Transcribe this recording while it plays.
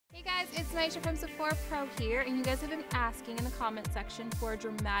Hey guys, it's Myiesha from Sephora Pro here, and you guys have been asking in the comment section for a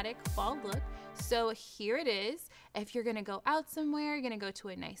dramatic fall look. So here it is. If you're gonna go out somewhere, you're gonna go to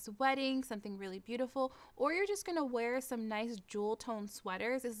a nice wedding, something really beautiful, or you're just gonna wear some nice jewel tone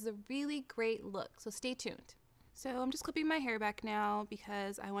sweaters, this is a really great look, so stay tuned. So I'm just clipping my hair back now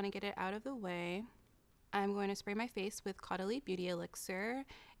because I wanna get it out of the way. I'm going to spray my face with Caudalie Beauty Elixir.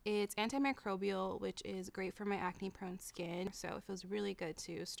 It's antimicrobial, which is great for my acne-prone skin, so it feels really good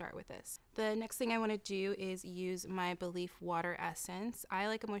to start with this. The next thing I want to do is use my Belief Water Essence. I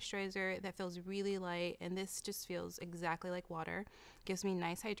like a moisturizer that feels really light, and this just feels exactly like water. Gives me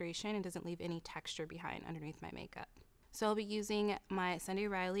nice hydration and doesn't leave any texture behind underneath my makeup. So I'll be using my Sunday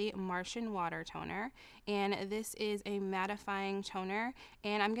Riley Martian Water Toner, and this is a mattifying toner,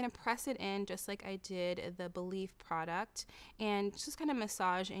 and I'm going to press it in just like I did the Belief product and just kind of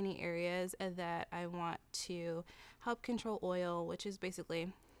massage any areas that I want to help control oil, which is basically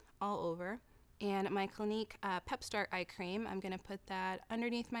all over. And my Clinique Pep Start Eye Cream, I'm going to put that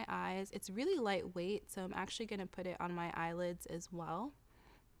underneath my eyes. It's really lightweight, so I'm actually going to put it on my eyelids as well.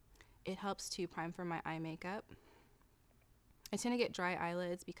 It helps to prime for my eye makeup. I tend to get dry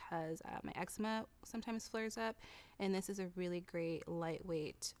eyelids because my eczema sometimes flares up, and this is a really great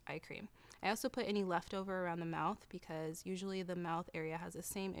lightweight eye cream. I also put any leftover around the mouth because usually the mouth area has the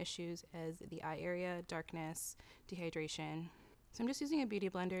same issues as the eye area, darkness, dehydration. So I'm just using a beauty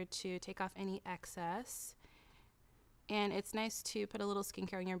blender to take off any excess. And it's nice to put a little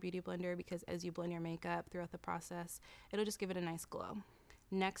skincare in your beauty blender because as you blend your makeup throughout the process, it'll just give it a nice glow.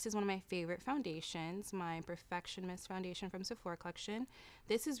 Next is one of my favorite foundations, my Perfection Mist foundation from Sephora collection.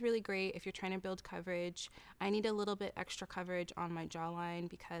 This is really great if you're trying to build coverage. I need a little bit extra coverage on my jawline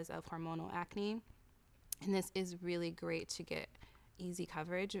because of hormonal acne, and this is really great to get easy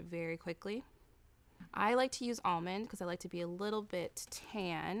coverage very quickly. I like to use almond because I like to be a little bit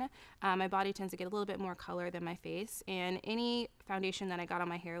tan. My body tends to get a little bit more color than my face, and any foundation that I got on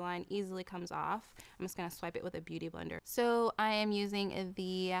my hairline easily comes off. I'm just going to swipe it with a beauty blender. So I am using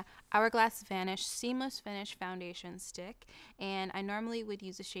the Hourglass Vanish Seamless Finish Foundation Stick, and I normally would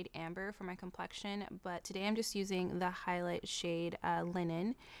use the shade Amber for my complexion, but today I'm just using the highlight shade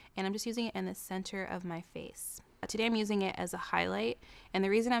Linen, and I'm just using it in the center of my face. Today I'm using it as a highlight, and the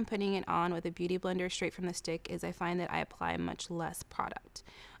reason I'm putting it on with a beauty blender straight from the stick is I find that I apply much less product.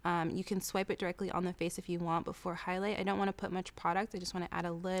 You can swipe it directly on the face if you want, but for highlight I don't want to put much product. I just want to add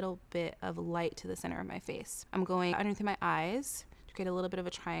a little bit of light to the center of my face. I'm going underneath my eyes to create a little bit of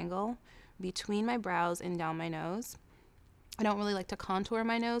a triangle between my brows and down my nose. I don't really like to contour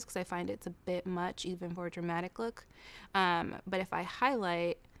my nose because I find it's a bit much even for a dramatic look, but if I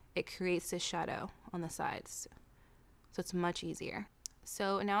highlight, it creates this shadow on the sides. So it's much easier.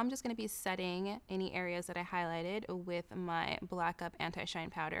 So now I'm just going to be setting any areas that I highlighted with my Black Up Anti-Shine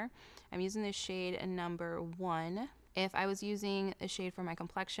Powder. I'm using the shade number 1. If I was using a shade for my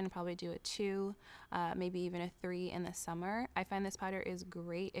complexion, I'd probably do a 2, maybe even a 3 in the summer. I find this powder is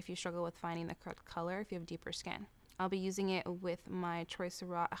great if you struggle with finding the correct color if you have deeper skin. I'll be using it with my Troy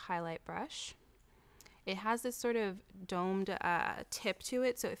Surratt highlight brush. It has this sort of domed tip to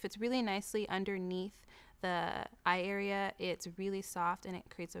it, so it fits really nicely underneath the eye area. It's really soft and it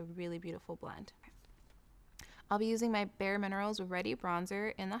creates a really beautiful blend. I'll be using my Bare Minerals Ready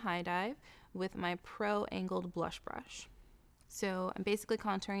Bronzer in the High Dive with my Pro Angled Blush Brush. So I'm basically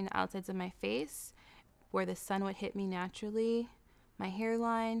contouring the outsides of my face where the sun would hit me naturally, my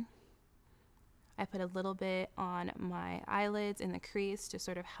hairline. I put a little bit on my eyelids in the crease to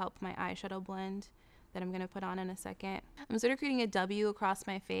sort of help my eyeshadow blend that I'm going to put on in a second. I'm sort of creating a W across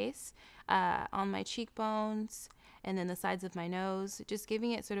my face, on my cheekbones, and then the sides of my nose, just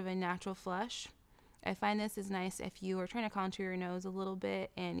giving it sort of a natural flush. I find this is nice if you are trying to contour your nose a little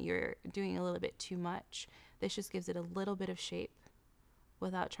bit and you're doing a little bit too much. This just gives it a little bit of shape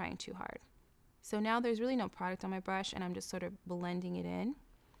without trying too hard. So now there's really no product on my brush and I'm just sort of blending it in.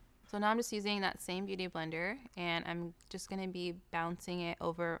 So now I'm just using that same beauty blender and I'm just going to be bouncing it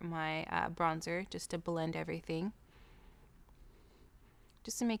over my bronzer just to blend everything,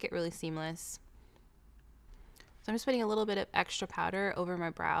 just to make it really seamless. So I'm just putting a little bit of extra powder over my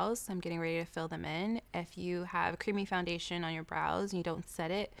brows. I'm getting ready to fill them in. If you have creamy foundation on your brows and you don't set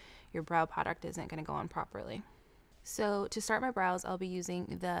it, your brow product isn't going to go on properly. So to start my brows, I'll be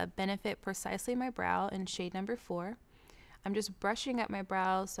using the Benefit Precisely My Brow in shade number 4. I'm just brushing up my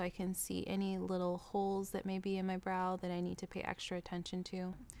brows so I can see any little holes that may be in my brow that I need to pay extra attention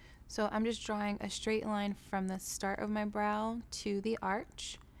to. So I'm just drawing a straight line from the start of my brow to the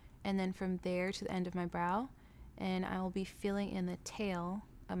arch, and then from there to the end of my brow, and I will be filling in the tail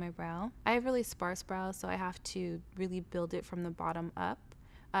of my brow. I have really sparse brows, so I have to really build it from the bottom up,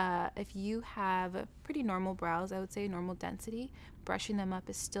 If you have pretty normal brows, I would say normal density, brushing them up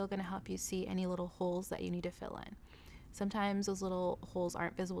is still going to help you see any little holes that you need to fill in. Sometimes those little holes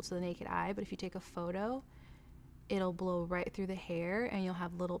aren't visible to the naked eye, but if you take a photo, it'll blow right through the hair and you'll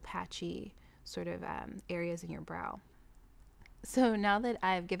have little patchy sort of areas in your brow. So now that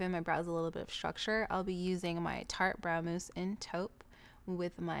I've given my brows a little bit of structure, I'll be using my Tarte Brow Mousse in taupe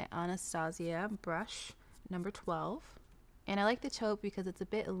with my Anastasia brush number 12. And I like the taupe because it's a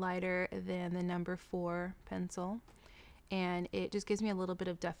bit lighter than the number 4 pencil, and it just gives me a little bit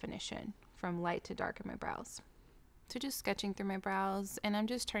of definition from light to dark in my brows. So just sketching through my brows, and I'm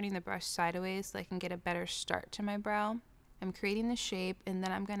just turning the brush sideways so I can get a better start to my brow. I'm creating the shape, and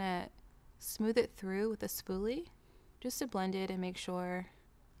then I'm gonna smooth it through with a spoolie just to blend it and make sure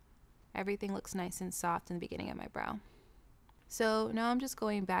everything looks nice and soft in the beginning of my brow. So now I'm just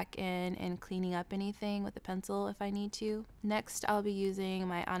going back in and cleaning up anything with a pencil if I need to. Next, I'll be using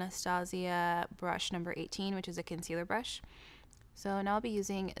my Anastasia brush number 18, which is a concealer brush. So now I'll be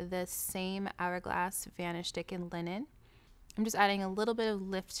using the same Hourglass Vanish Stick in Linen. I'm just adding a little bit of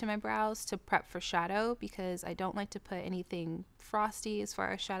lift to my brows to prep for shadow because I don't like to put anything frosty as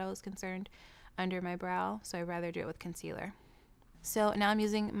far as shadow is concerned under my brow, so I'd rather do it with concealer. So now I'm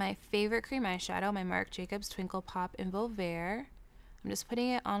using my favorite cream eyeshadow, my Marc Jacobs Twinkle Pop in Volver. I'm just putting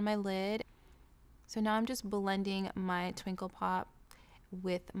it on my lid. So now I'm just blending my Twinkle Pop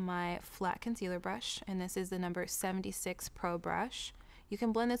with my flat concealer brush, and this is the number 76 Pro brush. You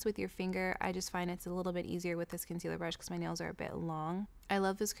can blend this with your finger. I just find it's a little bit easier with this concealer brush because my nails are a bit long. I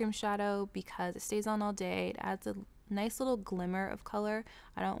love this cream shadow because it stays on all day. It adds a nice little glimmer of color.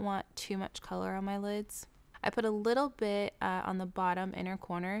 I don't want too much color on my lids. I put a little bit on the bottom inner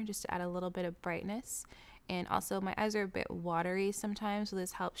corner just to add a little bit of brightness. And also my eyes are a bit watery sometimes, so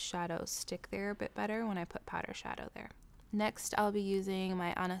this helps shadow stick there a bit better when I put powder shadow there. Next, I'll be using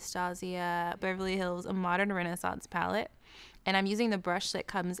my Anastasia Beverly Hills Modern Renaissance palette, and I'm using the brush that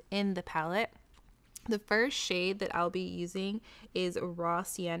comes in the palette. The first shade that I'll be using is Raw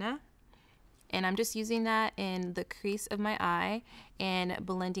Sienna, and I'm just using that in the crease of my eye and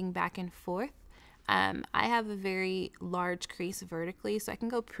blending back and forth. I have a very large crease vertically, so I can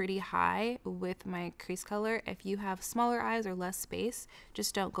go pretty high with my crease color. If you have smaller eyes or less space,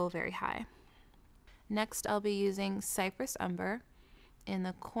 just don't go very high. Next, I'll be using Cypress Umber in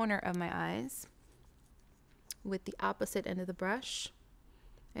the corner of my eyes with the opposite end of the brush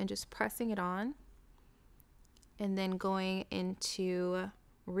and just pressing it on, and then going into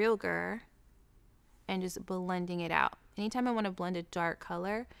Real Gur and just blending it out. Anytime I want to blend a dark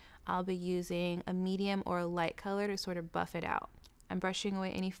color, I'll be using a medium or a light color to sort of buff it out. I'm brushing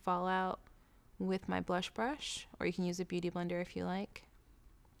away any fallout with my blush brush, or you can use a beauty blender if you like.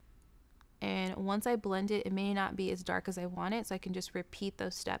 And once I blend it, it may not be as dark as I want it, so I can just repeat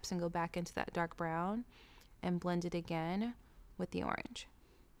those steps and go back into that dark brown and blend it again with the orange.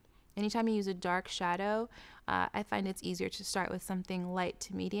 Anytime you use a dark shadow, I find it's easier to start with something light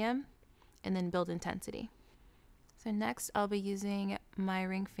to medium and then build intensity. So next, I'll be using my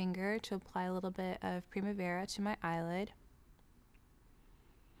ring finger to apply a little bit of Primavera to my eyelid.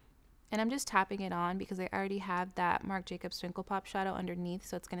 And I'm just tapping it on because I already have that Marc Jacobs Twinkle Pop shadow underneath,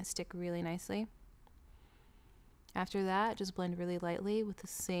 so it's going to stick really nicely. After that, just blend really lightly with the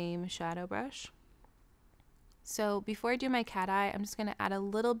same shadow brush. So before I do my cat eye, I'm just going to add a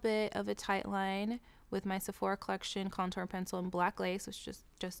little bit of a tight line with my Sephora Collection contour pencil in Black Lace, which is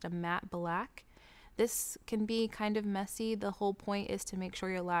just a matte black. This can be kind of messy. The whole point is to make sure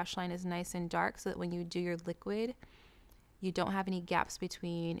your lash line is nice and dark so that when you do your liquid, you don't have any gaps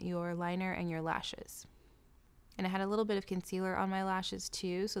between your liner and your lashes. And I had a little bit of concealer on my lashes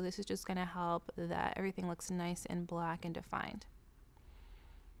too, so this is just going to help that everything looks nice and black and defined.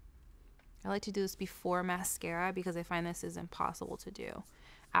 I like to do this before mascara because I find this is impossible to do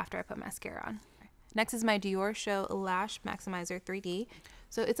after I put mascara on. Next is my Dior Show Lash Maximizer 3D.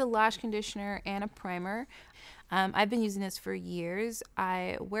 So it's a lash conditioner and a primer. I've been using this for years.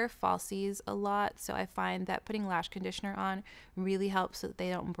 I wear falsies a lot, so I find that putting lash conditioner on really helps so that they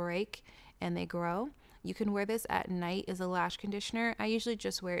don't break and they grow. You can wear this at night as a lash conditioner. I usually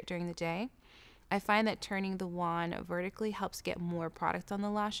just wear it during the day. I find that turning the wand vertically helps get more product on the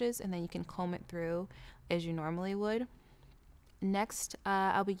lashes, and then you can comb it through as you normally would. Next,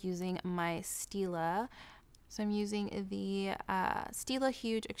 I'll be using my Stila. So I'm using the Stila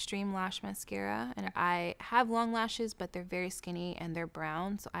Huge Extreme Lash Mascara, and I have long lashes, but they're very skinny and they're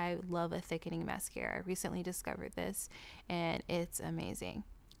brown, so I love a thickening mascara. I recently discovered this, and it's amazing.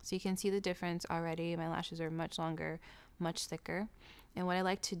 So you can see the difference already. My lashes are much longer, much thicker. And what I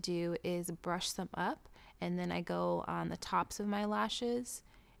like to do is brush them up, and then I go on the tops of my lashes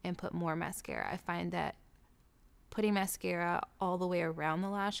and put more mascara. I find that putting mascara all the way around the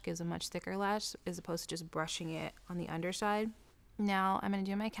lash gives a much thicker lash as opposed to just brushing it on the underside. Now I'm going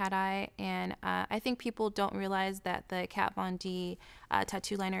to do my cat eye, and I think people don't realize that the Kat Von D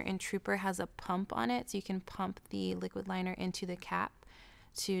tattoo liner in Trooper has a pump on it, so you can pump the liquid liner into the cap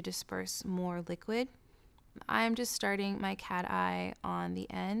to disperse more liquid. I'm just starting my cat eye on the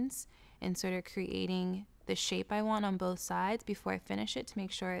ends and sort of creating the shape I want on both sides before I finish it to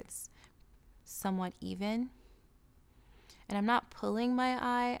make sure it's somewhat even. And I'm not pulling my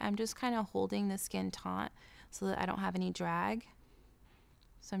eye, I'm just kind of holding the skin taut so that I don't have any drag.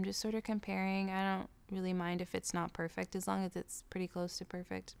 So I'm just sort of comparing. I don't really mind if it's not perfect as long as it's pretty close to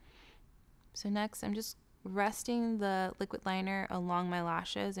perfect. So next I'm just resting the liquid liner along my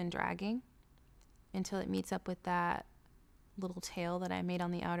lashes and dragging until it meets up with that little tail that I made on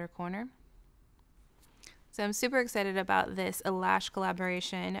the outer corner. So I'm super excited about this lash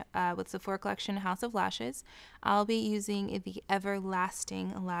collaboration with Sephora Collection House of Lashes. I'll be using the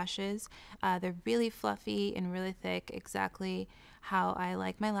Everlasting lashes. They're really fluffy and really thick, exactly how I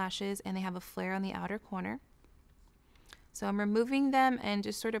like my lashes, and they have a flare on the outer corner. So I'm removing them and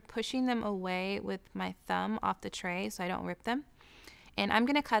just sort of pushing them away with my thumb off the tray so I don't rip them. And I'm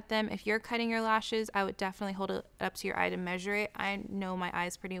going to cut them. If you're cutting your lashes, I would definitely hold it up to your eye to measure it. I know my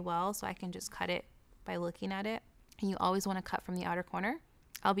eyes pretty well, so I can just cut it by looking at it. And you always want to cut from the outer corner.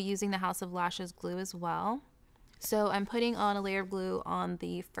 I'll be using the House of Lashes glue as well. So I'm putting on a layer of glue on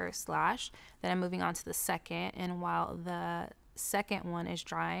the first lash, then I'm moving on to the second, and while the second one is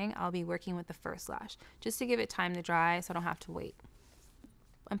drying, I'll be working with the first lash just to give it time to dry so I don't have to wait.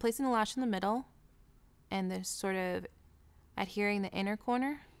 I'm placing the lash in the middle and then sort of adhering the inner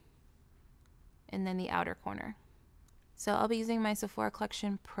corner and then the outer corner. So I'll be using my Sephora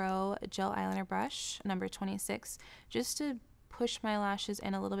Collection Pro Gel Eyeliner Brush, number 26, just to push my lashes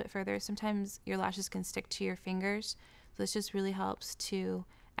in a little bit further. Sometimes your lashes can stick to your fingers, so this just really helps to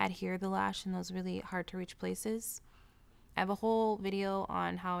adhere the lash in those really hard to reach places. I have a whole video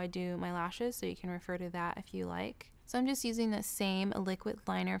on how I do my lashes, so you can refer to that if you like. So I'm just using the same liquid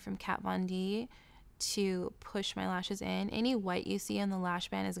liner from Kat Von D to push my lashes in. Any white you see on the lash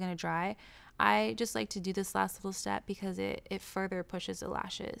band is going to dry. I just like to do this last little step because it further pushes the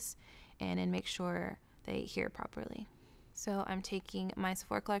lashes and it makes sure they adhere properly. So I'm taking my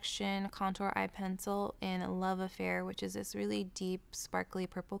Sephora Collection Contour Eye Pencil in Love Affair, which is this really deep, sparkly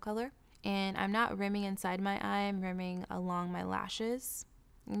purple color. And I'm not rimming inside my eye, I'm rimming along my lashes.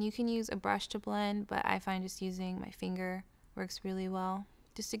 And you can use a brush to blend, but I find just using my finger works really well,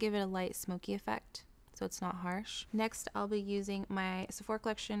 just to give it a light smoky effect so it's not harsh. Next, I'll be using my Sephora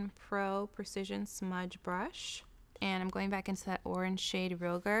Collection Pro Precision Smudge Brush. And I'm going back into that orange shade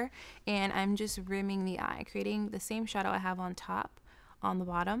Roger, and I'm just rimming the eye, creating the same shadow I have on top, on the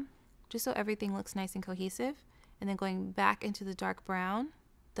bottom, just so everything looks nice and cohesive. And then going back into the dark brown,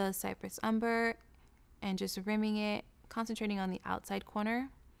 the Cypress Umber, and just rimming it, concentrating on the outside corner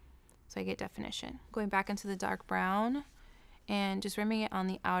so I get definition. Going back into the dark brown and just rimming it on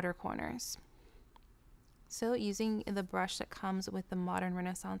the outer corners. So using the brush that comes with the Modern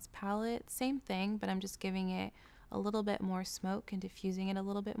Renaissance palette, same thing, but I'm just giving it a little bit more smoke and diffusing it a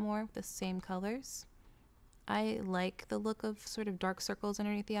little bit more with the same colors. I like the look of sort of dark circles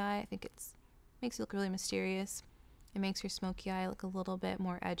underneath the eye. I think it makes it look really mysterious. It makes your smoky eye look a little bit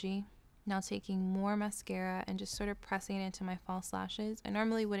more edgy. Now taking more mascara and just sort of pressing it into my false lashes. I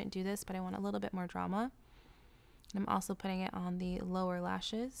normally wouldn't do this, but I want a little bit more drama. And I'm also putting it on the lower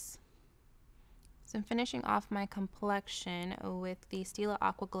lashes. So I'm finishing off my complexion with the Stila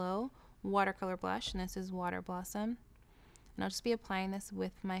Aqua Glow watercolor blush, and this is Water Blossom. And I'll just be applying this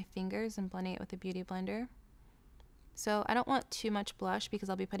with my fingers and blending it with a beauty blender. So I don't want too much blush because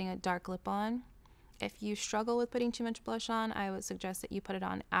I'll be putting a dark lip on. If you struggle with putting too much blush on, I would suggest that you put it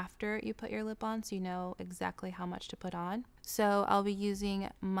on after you put your lip on so you know exactly how much to put on. So I'll be using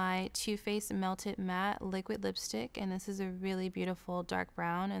my Too Faced Melted Matte Liquid Lipstick, and this is a really beautiful dark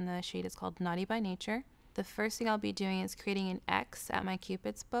brown, and the shade is called Naughty by Nature. The first thing I'll be doing is creating an X at my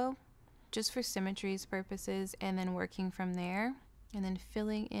Cupid's bow, just for symmetry's purposes, and then working from there, and then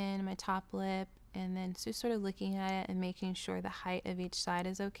filling in my top lip, and then just sort of looking at it and making sure the height of each side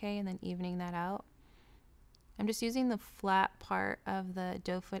is okay, and then evening that out. I'm just using the flat part of the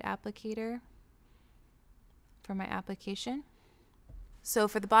doe foot applicator for my application. So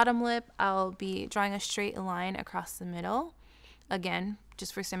for the bottom lip, I'll be drawing a straight line across the middle, again,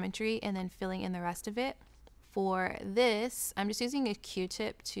 just for symmetry, and then filling in the rest of it. For this, I'm just using a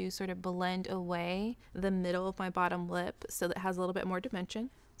Q-tip to sort of blend away the middle of my bottom lip so that it has a little bit more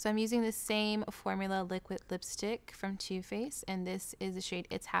dimension. So I'm using the same formula liquid lipstick from Too Faced, and this is the shade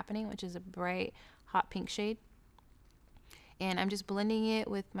It's Happening, which is a bright hot pink shade. And I'm just blending it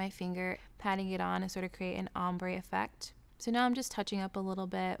with my finger, patting it on to sort of create an ombre effect. So now I'm just touching up a little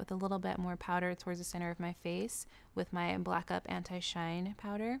bit with a little bit more powder towards the center of my face with my Black Up Anti-Shine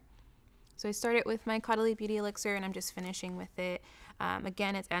powder. So I started with my Caudalie Beauty Elixir, and I'm just finishing with it.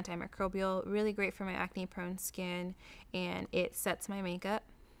 Again, it's antimicrobial, really great for my acne-prone skin, and it sets my makeup.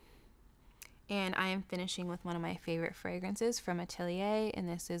 And I am finishing with one of my favorite fragrances from Atelier, and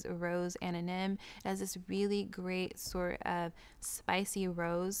this is Rose Anonyme. It has this really great sort of spicy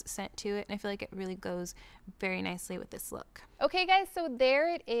rose scent to it, and I feel like it really goes very nicely with this look. Okay guys, so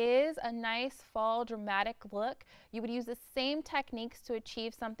there it is, a nice fall dramatic look. You would use the same techniques to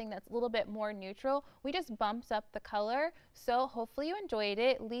achieve something that's a little bit more neutral. We just bumped up the color, so hopefully you enjoyed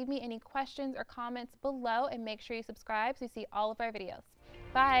it. Leave me any questions or comments below, and make sure you subscribe so you see all of our videos.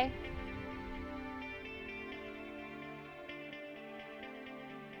 Bye!